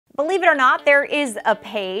Believe it or not, there is a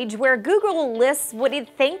page where Google lists what it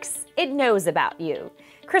thinks it knows about you.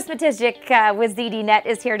 Chris Matijcik with ZDNet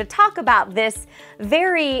is here to talk about this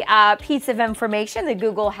very piece of information that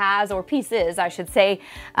Google has, or pieces, I should say,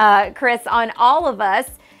 Chris, on all of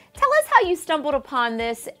us. Tell us how you stumbled upon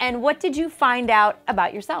this and what did you find out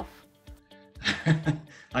about yourself?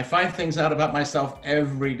 I find things out about myself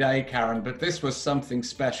every day, Karen, but this was something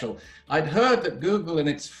special. I'd heard that Google, in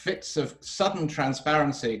its fits of sudden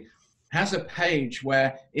transparency, has a page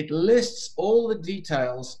where it lists all the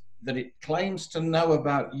details that it claims to know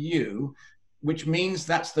about you, which means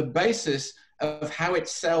that's the basis of how it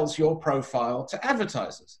sells your profile to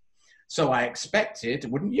advertisers. So I expected,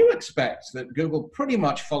 wouldn't you expect, that Google pretty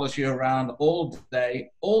much follows you around all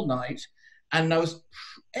day, all night, and knows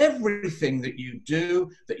everything that you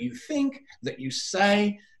do, that you think, that you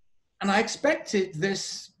say. And I expected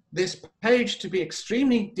this page to be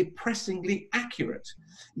extremely depressingly accurate,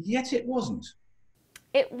 yet it wasn't.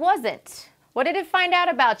 It wasn't. What did it find out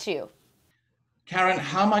about you? Karen,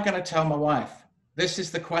 how am I going to tell my wife? This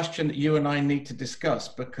is the question that you and I need to discuss,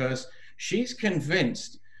 because she's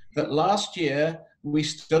convinced that last year we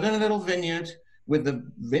stood in a little vineyard with the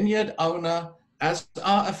vineyard owner as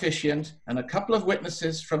our officiant and a couple of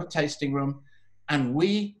witnesses from a tasting room, and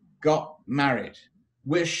we got married.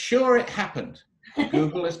 We're sure it happened.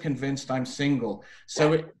 Google is convinced I'm single.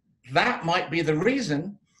 So that might be the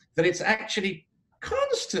reason that it's actually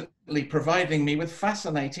constantly providing me with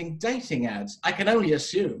fascinating dating ads. I can only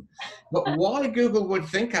assume. But why Google would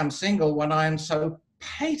think I'm single when I am so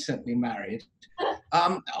patently married,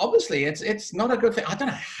 obviously it's not a good thing. I don't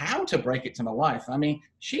know how to break it to my wife. I mean,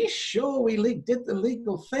 she's sure we did the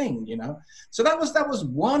legal thing, you know. So that was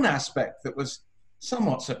one aspect that was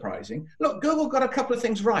somewhat surprising. Look, Google got a couple of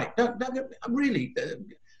things right. Really,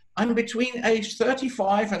 I'm between age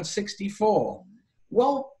 35 and 64.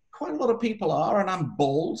 Well, quite a lot of people are, and I'm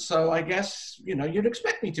bald, so I guess, you know, you'd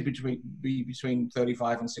expect me to be between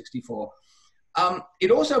 35 and 64.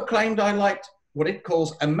 It also claimed I liked what it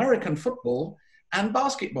calls American football and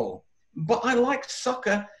basketball, but I liked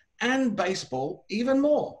soccer and baseball even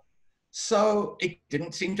more. So it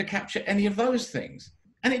didn't seem to capture any of those things.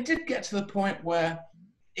 And it did get to the point where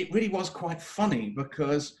it really was quite funny,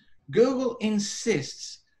 because Google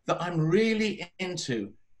insists that I'm really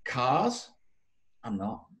into cars. I'm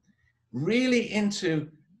not. Really into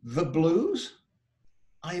the blues.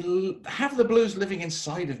 I have the blues living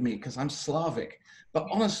inside of me because I'm Slavic. But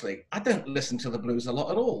honestly, I don't listen to the blues a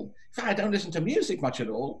lot at all. In fact, I don't listen to music much at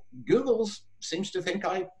all. Google seems to think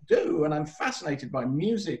I do, and I'm fascinated by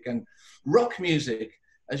music and rock music.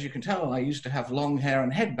 As you can tell, I used to have long hair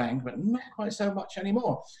and headbang, but not quite so much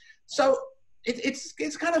anymore. So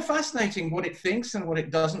it's kind of fascinating what it thinks and what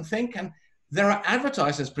it doesn't think. And there are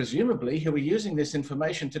advertisers, presumably, who are using this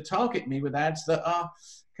information to target me with ads that are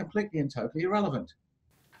completely and totally irrelevant.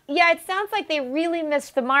 Yeah, it sounds like they really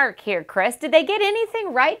missed the mark here, Chris. Did they get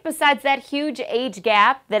anything right besides that huge age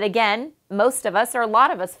gap that, again, most of us, or a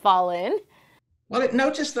lot of us, fall in? Well, it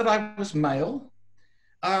noticed that I was male,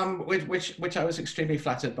 which I was extremely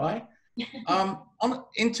flattered by.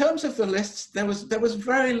 In terms of the lists, there was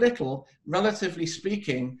very little, relatively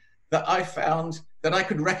speaking, that I found that I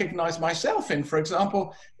could recognize myself in. For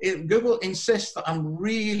example, Google insists that I'm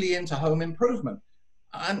really into home improvement.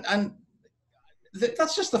 And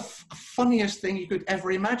that's just the funniest thing you could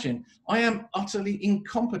ever imagine. I am utterly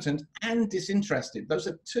incompetent and disinterested. Those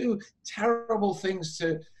are two terrible things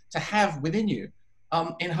to have within you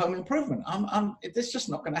in home improvement. It's just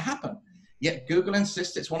not going to happen. Yet Google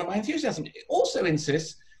insists it's one of my enthusiasms. It also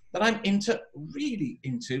insists that I'm really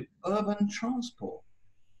into urban transport.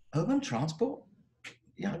 Urban transport?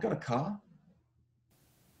 Yeah, I got a car.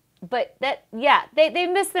 But they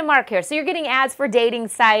missed the mark here. So you're getting ads for dating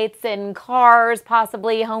sites and cars,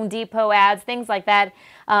 possibly Home Depot ads, things like that,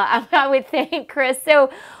 I would think, Chris.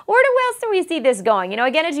 So where else do we see this going? You know,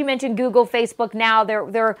 again, as you mentioned, Google, Facebook now,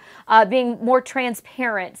 they're being more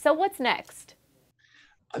transparent. So what's next?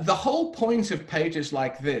 The whole point of pages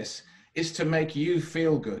like this is to make you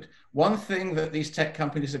feel good. One thing that these tech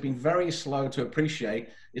companies have been very slow to appreciate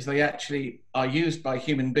is they actually are used by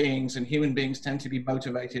human beings, and human beings tend to be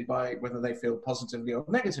motivated by whether they feel positively or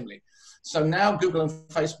negatively. So now Google and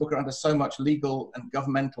Facebook are under so much legal and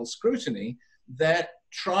governmental scrutiny, they're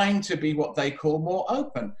trying to be what they call more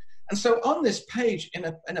open. And so on this page, in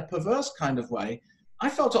a perverse kind of way, I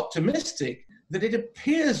felt optimistic that it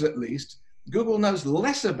appears, at least, Google knows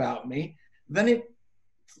less about me than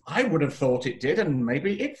I would have thought it did, and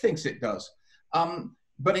maybe it thinks it does.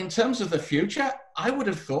 But in terms of the future, I would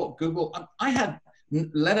have thought Google, I had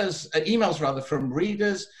emails rather, from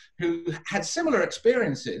readers who had similar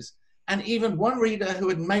experiences, and even one reader who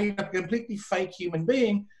had made a completely fake human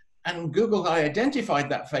being, and Google identified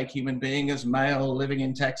that fake human being as male, living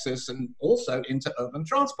in Texas, and also into urban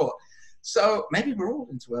transport. So maybe we're all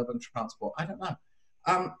into urban transport, I don't know.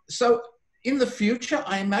 So in the future,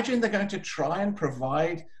 I imagine they're going to try and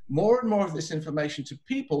provide more and more of this information to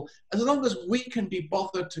people, as long as we can be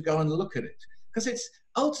bothered to go and look at it. Because it's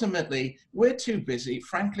ultimately, we're too busy.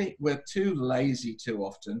 Frankly, we're too lazy too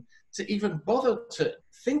often to even bother to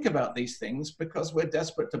think about these things, because we're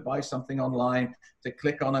desperate to buy something online, to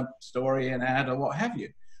click on a story, an ad, or what have you.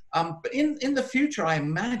 But in the future, I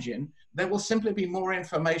imagine there will simply be more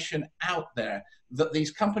information out there that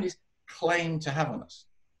these companies claim to have on us.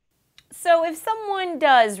 So if someone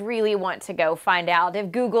does really want to go find out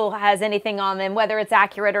if Google has anything on them, whether it's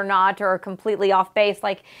accurate or not, or completely off base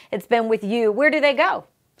like it's been with you, where do they go?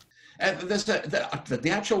 There's the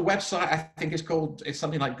actual website, I think it's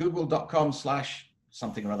something like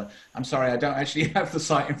google.com/something or other. I'm sorry, I don't actually have the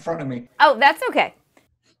site in front of me. Oh, that's okay.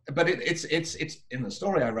 But it's in the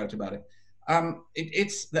story I wrote about it.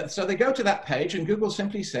 So they go to that page, and Google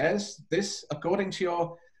simply says, this, according to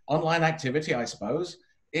your online activity, I suppose,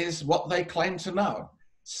 is what they claim to know.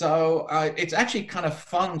 So it's actually kind of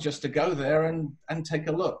fun just to go there and take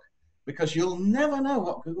a look, because you'll never know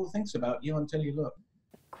what Google thinks about you until you look.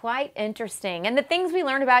 Quite interesting. And the things we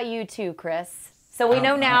learned about you too, Chris. So we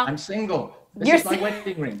know now. I'm single. This is my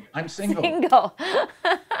wedding ring. I'm single. Single.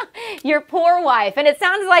 Your poor wife. And it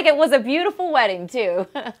sounds like it was a beautiful wedding too.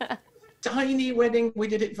 Tiny wedding. We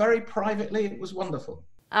did it very privately. It was wonderful.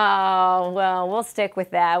 Oh, well, we'll stick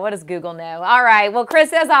with that. What does Google know? All right. Well,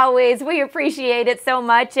 Chris, as always, we appreciate it so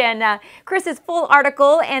much. And Chris's full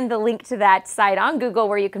article and the link to that site on Google,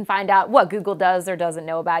 where you can find out what Google does or doesn't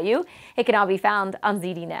know about you, it can all be found on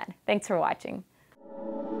ZDNet. Thanks for watching.